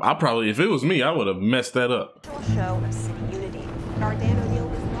 I probably, if it was me, I would have messed that up.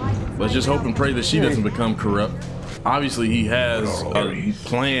 Let's just hope and pray that she doesn't become corrupt. Obviously, he has a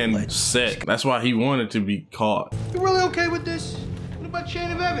plan set. That's why he wanted to be caught. You really okay with this? What about chain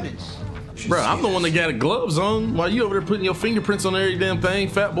of evidence? Bro, I'm the one that got gloves on. Why you over there putting your fingerprints on every damn thing,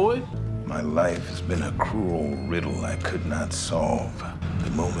 fat boy? My life has been a cruel riddle I could not solve. The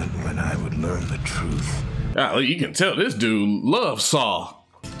moment when I would learn the truth. Golly, you can tell this dude loves Saw.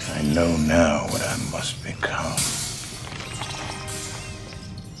 I know now what I must become.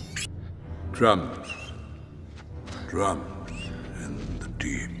 Drums. Drums in the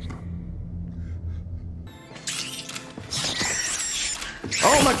deep.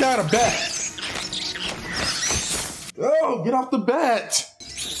 Oh my god, a bat! Oh, get off the bat!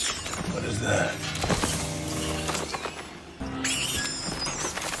 What is that?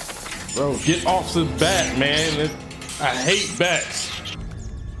 Bro, get off the bat, man. I hate bats.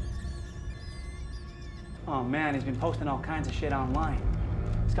 Oh man, he's been posting all kinds of shit online.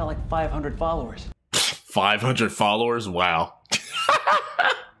 He's got like 500 followers. 500 followers? Wow.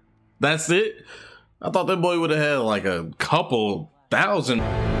 That's it? I thought that boy would have had like a couple thousand.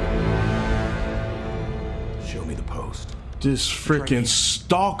 Show me the post. This freaking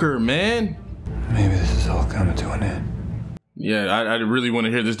stalker, man. Maybe this is all coming to an end. Yeah, I really want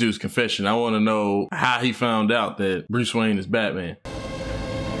to hear this dude's confession. I want to know how he found out that Bruce Wayne is Batman.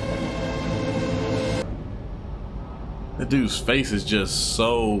 That dude's face is just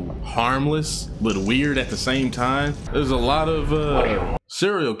so harmless, but weird at the same time. There's a lot of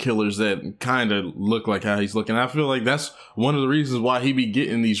serial killers that kind of look like how he's looking. I feel like that's one of the reasons why he be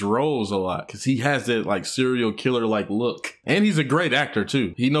getting these roles a lot, because he has that like serial killer like look. And he's a great actor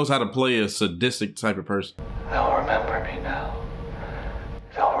too. He knows how to play a sadistic type of person. They'll remember me now.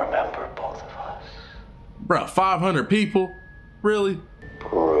 They'll remember both of us. Bruh, 500 people? Really?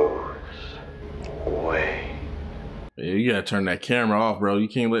 Bruce Wayne. Yeah, you gotta turn that camera off, bro. You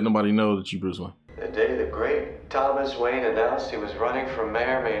can't let nobody know that you Bruce Wayne. The day the great Thomas Wayne announced he was running for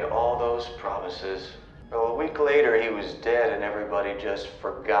mayor made all those promises. Well, a week later he was dead and everybody just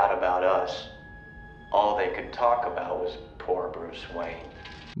forgot about us. All they could talk about was poor Bruce Wayne.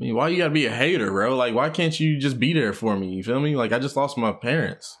 I mean, why you gotta be a hater, bro? Like, why can't you just be there for me? You feel me? Like, I just lost my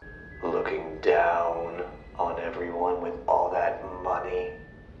parents. Looking down on everyone with all that money.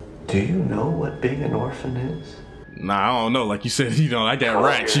 Do you know what being an orphan is? Nah, I don't know. Like you said, you know, I got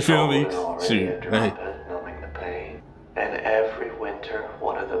racks. You feel me? Shoot. Hey. Numbing the pain. And every winter,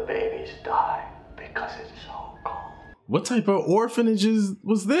 one of the babies die because it's so cold. What type of orphanages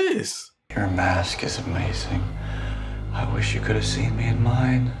was this? Your mask is amazing. I wish you could have seen me in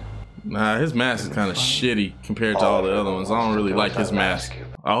mine. Nah, his mask is kind of shitty compared to all the other ones. I don't really like his mask.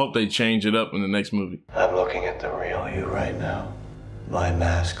 I hope they change it up in the next movie. I'm looking at the real you right now. My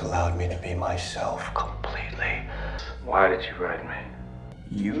mask allowed me to be myself completely. Why did you write me?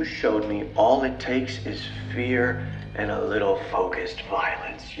 You showed me all it takes is fear and a little focused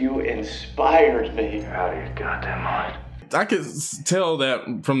violence. You inspired me. You're out of your goddamn mind. I could tell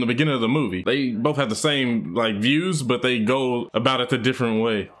that from the beginning of the movie. They both have the same like views, but they go about it a different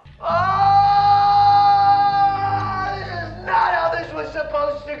way. This is not how this was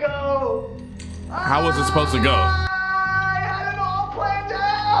supposed to go. How was it supposed to go? I had it all planned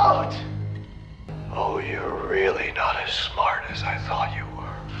out. Oh, you're really not as smart as I thought you were.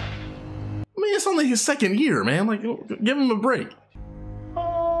 I mean, it's only his second year, man. Like, give him a break.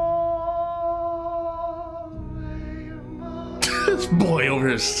 This boy over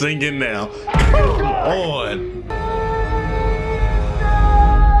here singing now. Come on.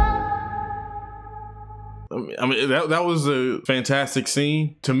 I mean, that was a fantastic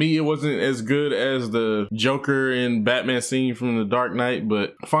scene. To me, it wasn't as good as the Joker and Batman scene from The Dark Knight,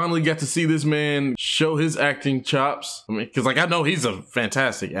 but finally got to see this man show his acting chops. I mean, because like I know he's a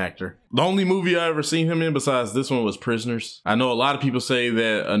fantastic actor. The only movie I ever seen him in besides this one was Prisoners. I know a lot of people say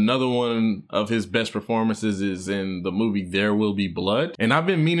that another one of his best performances is in the movie There Will Be Blood. And I've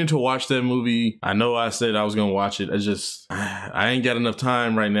been meaning to watch that movie. I know I said I was going to watch it. I ain't got enough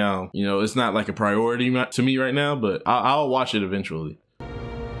time right now. You know, it's not like a priority to me right now, but I'll watch it eventually.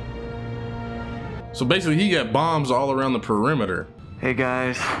 So basically he got bombs all around the perimeter. Hey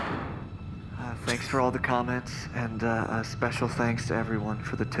guys. Thanks for all the comments, and a special thanks to everyone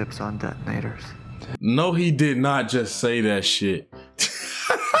for the tips on detonators. No, he did not just say that shit.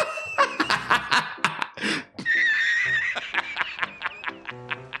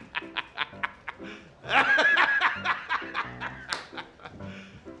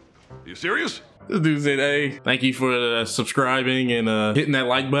 You serious? This dude said, hey, thank you for subscribing and hitting that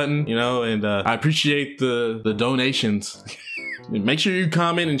like button, you know, and I appreciate the donations. Make sure you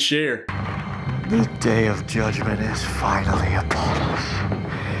comment and share. The day of judgment is finally upon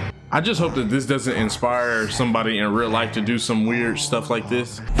us. I just hope that this doesn't inspire somebody in real life to do some weird stuff like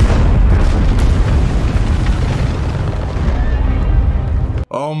this.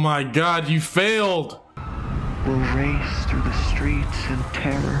 Oh my God, you failed. We'll race through the streets in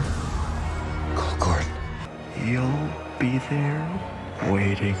terror. Colcord. You'll be there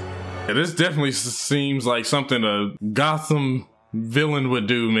waiting. Yeah, this definitely seems like something a Gotham villain would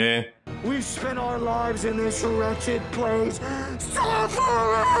do, man. We've spent our lives in this wretched place, suffering!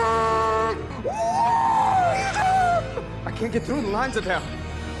 I can't get through, the lines are down.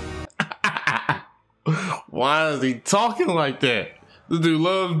 Why is he talking like that? This dude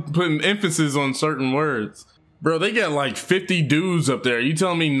loves putting emphasis on certain words. Bro, they got like 50 dudes up there. You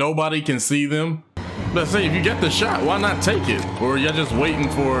telling me nobody can see them? But say, if you get the shot, why not take it? Or you're just waiting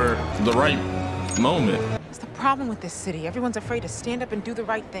for the right moment? Problem with this city. Everyone's afraid to stand up and do the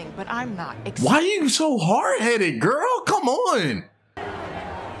right thing, but I'm not. Why are you so hard-headed, girl? Come on.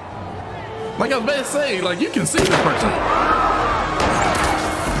 Like I was about to say, like you can see this person.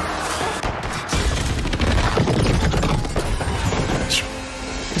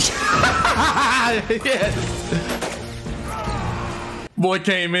 Yes. Boy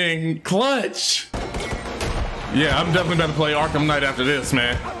came in clutch. Yeah, I'm definitely about to play Arkham Knight after this,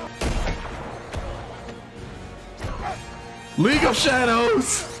 man. League of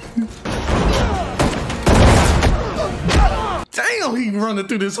Shadows. Damn, he running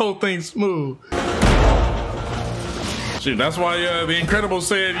through this whole thing smooth. Shit, that's why the Incredibles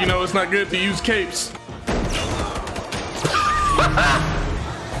said, you know, it's not good to use capes.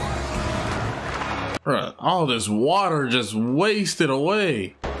 Bruh, all this water just wasted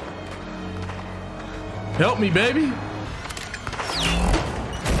away. Help me, baby.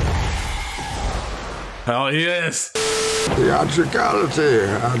 Oh, yes. Theatricality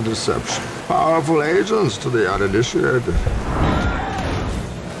and deception. Powerful agents to the uninitiated.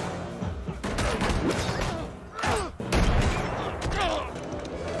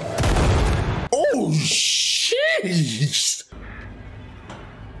 Oh, shit.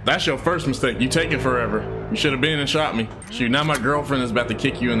 That's your first mistake. You take it forever. You should have been and shot me. Shoot, now my girlfriend is about to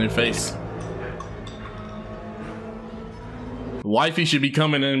kick you in the face. Wifey should be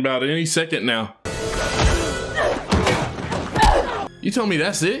coming in about any second now. You tell me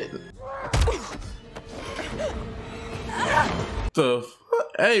that's it?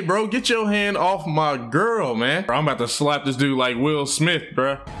 Hey, bro, get your hand off my girl, man. I'm about to slap this dude like Will Smith,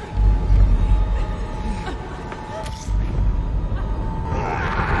 bruh.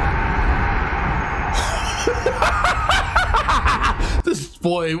 This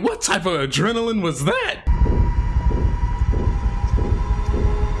boy, what type of adrenaline was that?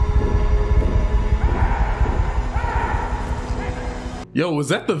 Yo, was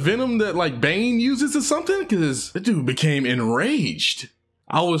that the venom that like Bane uses or something? Cause the dude became enraged.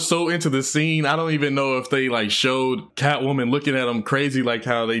 I was so into the scene, I don't even know if they like showed Catwoman looking at him crazy like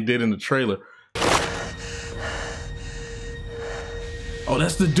how they did in the trailer. Oh,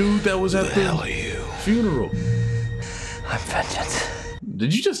 that's the dude that was at the funeral. I'm vengeance.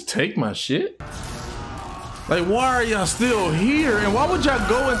 Did you just take my shit? Like, why are y'all still here? And why would y'all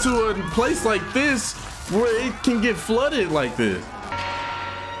go into a place like this where it can get flooded like this?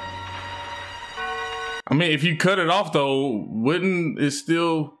 I mean, if you cut it off though, wouldn't it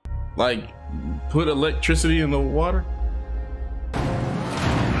still like put electricity in the water?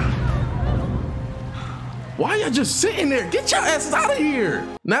 Why y'all just sitting there? Get your asses out of here.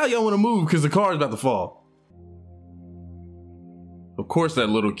 Now y'all want to move because the car is about to fall. Of course that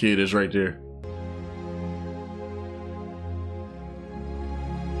little kid is right there.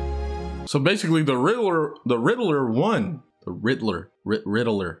 So basically, the Riddler won. The Riddler.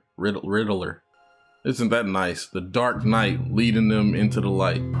 Isn't that nice? The Dark Knight leading them into the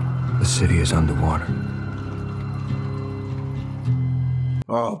light. The city is underwater.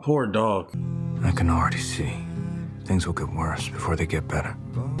 Oh, poor dog. I can already see. Things will get worse before they get better.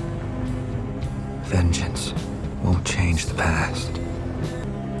 Vengeance won't change the past.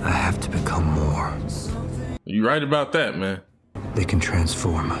 I have to become more. You right about that, man. They can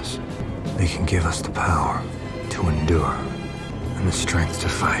transform us. They can give us the power to endure and the strength to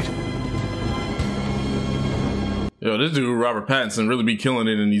fight. Yo, this dude, Robert Pattinson, really be killing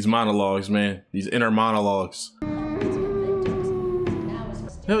it in these monologues, man. These inner monologues.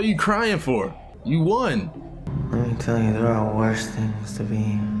 Hell, you crying for? You won. Let me tell you, there are worse things to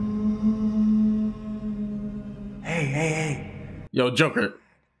be. Hey. Yo, Joker,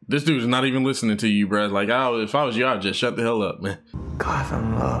 this dude's not even listening to you, bruh. Like, if I was you, I'd just shut the hell up, man.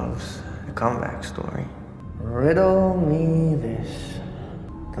 Gotham loves a comeback story. Riddle me this.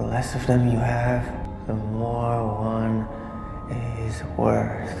 The less of them you have, the more one is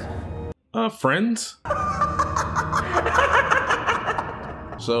worth. Friends?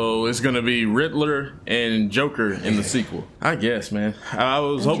 So it's gonna be Riddler and Joker in the sequel. I guess, man. I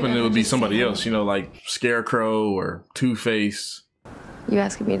was hoping it would be somebody else, you know, like Scarecrow or Two-Face. You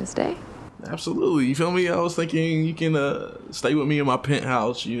asking me to stay? Absolutely. You feel me? I was thinking you can stay with me in my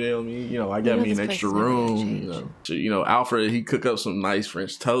penthouse. You know what I mean? You know, I got me an extra room. You know, Alfred, he cook up some nice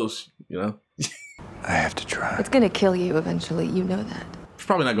French toast. You know. I have to try. It's gonna kill you eventually. You know that. It's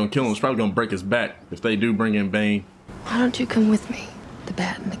probably not gonna kill him. It's probably gonna break his back if they do bring in Bane. Why don't you come with me? The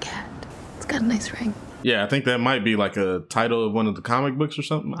Bat and the Cat. It's got a nice ring. Yeah, I think that might be like a title of one of the comic books or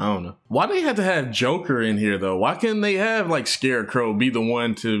something. I don't know. Why they had to have Joker in here though? Why couldn't they have like Scarecrow be the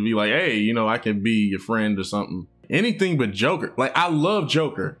one to be like, hey, you know, I can be your friend or something? Anything but Joker. Like, I love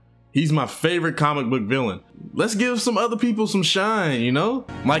Joker. He's my favorite comic book villain. Let's give some other people some shine, you know?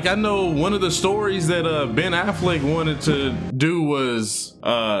 Like, I know one of the stories that Ben Affleck wanted to do was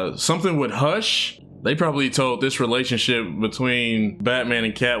something with Hush. They probably told this relationship between Batman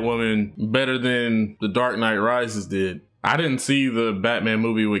and Catwoman better than The Dark Knight Rises did. I didn't see the Batman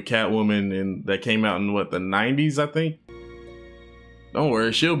movie with Catwoman and that came out in what, the 90s, I think? Don't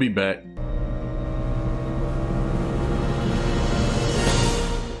worry, she'll be back.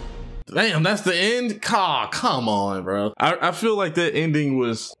 Damn, that's the end? Come on, bro. I feel like that ending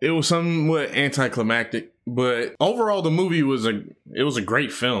was somewhat anticlimactic, but overall the movie was a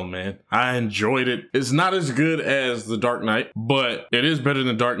great film, man. I enjoyed it. It's not as good as The Dark Knight, but it is better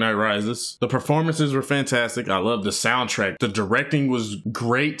than Dark Knight Rises. The performances were fantastic. I love the soundtrack. The directing was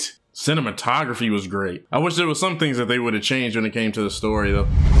great. Cinematography was great. I wish there was some things that they would have changed when it came to the story though.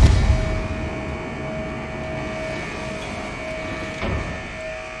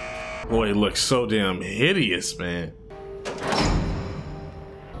 Boy, it looks so damn hideous, man.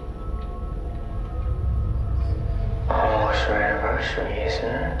 Almost your anniversary, isn't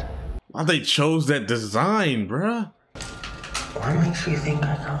it? Why they chose that design, bruh? What makes you think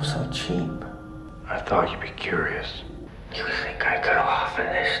I come so cheap? I thought you'd be curious. You think I could offer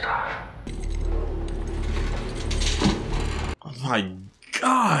this stuff? Oh my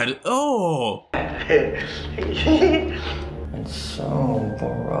God, oh! It's so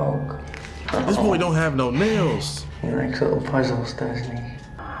baroque. This boy don't have no nails. He likes little puzzles, doesn't he?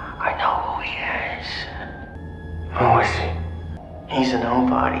 I know who he is. Who is he? He's a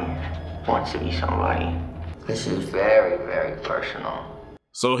nobody. Wants to be somebody. This is very, very personal.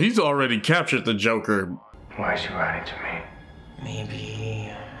 So he's already captured the Joker. Why is he writing to me?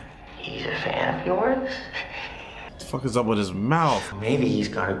 Maybe he's a fan of yours? What the fuck is up with his mouth? Maybe he's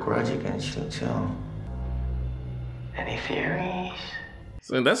got a grudge against you too. Any theories?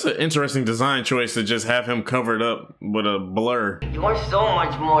 So that's an interesting design choice to just have him covered up with a blur. You're so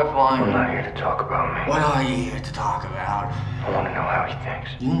much more fun. I'm not here to talk about me. What are you here to talk about? I want to know how he thinks.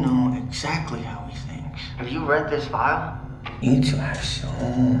 You know exactly how he thinks. Have you read this file? You two have so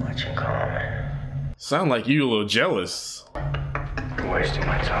much in common. Sound like you a little jealous. You're wasting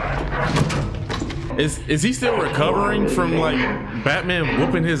my time. Is he still recovering from like Batman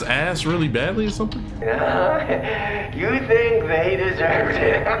whooping his ass really badly or something? You think they deserved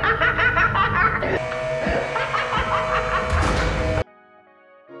it?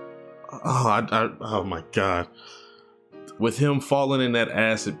 Oh my God. With him falling in that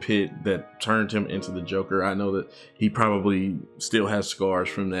acid pit that turned him into the Joker, I know that he probably still has scars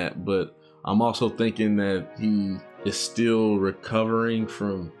from that, but I'm also thinking that he is still recovering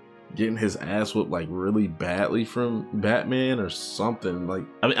from getting his ass whooped like really badly from Batman or something. Like,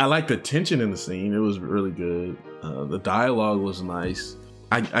 I mean, I like the tension in the scene. It was really good. The dialogue was nice.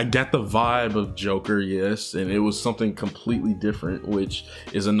 I got the vibe of Joker, yes, and it was something completely different, which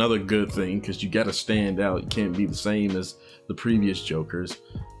is another good thing because you got to stand out. You can't be the same as the previous Jokers.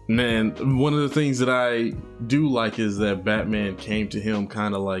 Man, one of the things that I do like is that Batman came to him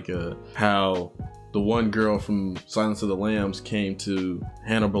kind of like how the one girl from Silence of the Lambs came to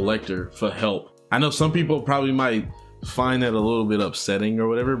Hannibal Lecter for help. I know some people probably might find that a little bit upsetting or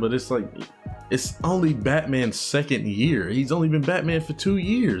whatever, but it's like, it's only Batman's second year. He's only been Batman for 2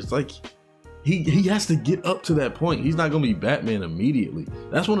 years. Like, he has to get up to that point. He's not gonna be Batman immediately.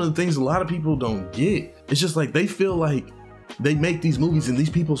 That's one of the things a lot of people don't get. It's just like they feel like they make these movies and these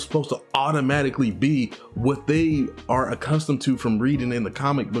people are supposed to automatically be what they are accustomed to from reading in the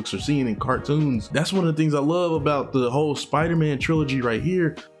comic books or seeing in cartoons. That's one of the things I love about the whole Spider-Man trilogy right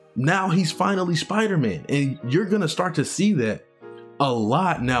here. Now he's finally Spider-Man, and you're gonna start to see that a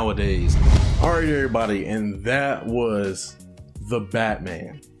lot nowadays. All right, everybody, and that was The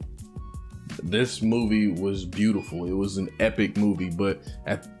Batman. This movie was beautiful. It was an epic movie, but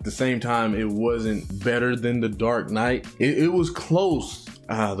at the same time, it wasn't better than The Dark Knight. It was close.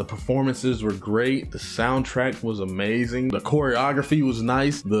 The performances were great. The soundtrack was amazing. The choreography was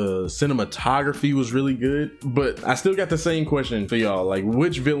nice. The cinematography was really good. But I still got the same question for y'all. Like,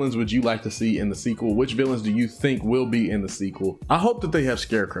 which villains would you like to see in the sequel? Which villains do you think will be in the sequel? I hope that they have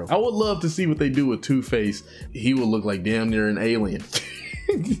Scarecrow. I would love to see what they do with Two-Face. He would look like damn near an alien.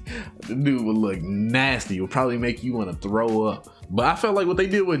 The dude would look nasty. It would probably make you want to throw up. But I felt like what they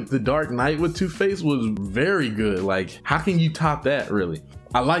did with The Dark Knight with Two-Face was very good. Like, how can you top that, really?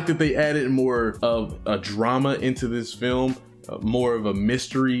 I like that they added more of a drama into this film, more of a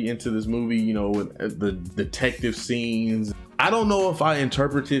mystery into this movie, you know, with the detective scenes. I don't know if I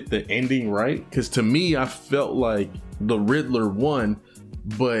interpreted the ending right, because to me, I felt like the Riddler won,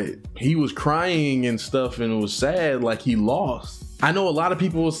 but he was crying and stuff and it was sad, like he lost. I know a lot of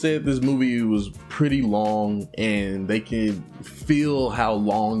people said this movie was pretty long and they can feel how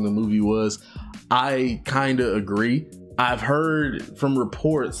long the movie was. I kind of agree. I've heard from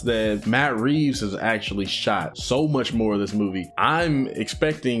reports that Matt Reeves has actually shot so much more of this movie. I'm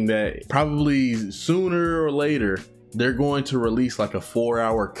expecting that probably sooner or later, they're going to release like a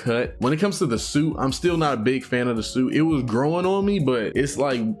 4-hour cut. When it comes to the suit, I'm still not a big fan of the suit. It was growing on me, but it's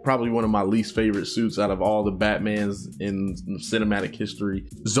like probably one of my least favorite suits out of all the Batmans in cinematic history.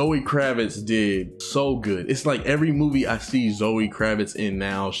 Zoe Kravitz did so good. It's like every movie I see Zoe Kravitz in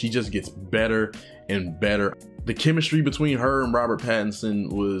now, she just gets better and better. The chemistry between her and Robert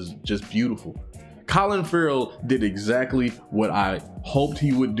Pattinson was just beautiful. Colin Farrell did exactly what I hoped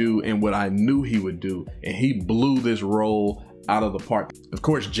he would do and what I knew he would do, and he blew this role out of the park. Of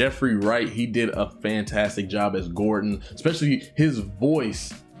course, Jeffrey Wright, he did a fantastic job as Gordon, especially his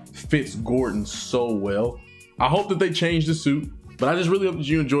voice fits Gordon so well. I hope that they change the suit, but I just really hope that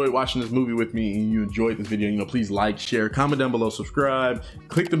you enjoyed watching this movie with me and you enjoyed this video. You know, please like, share, comment down below, subscribe,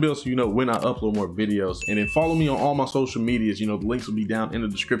 click the bell so you know when I upload more videos, and then follow me on all my social medias. You know, the links will be down in the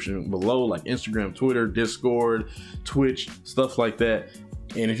description below, like Instagram, Twitter, Discord, Twitch, stuff like that.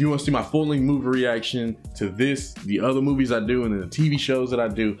 And if you want to see my full-length movie reaction to this, the other movies I do, and the TV shows that I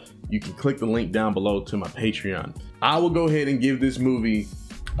do, you can click the link down below to my Patreon. I will go ahead and give this movie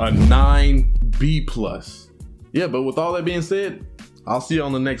a 9B+. Yeah, but with all that being said, I'll see you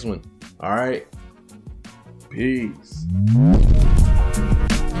on the next one. All right. Peace.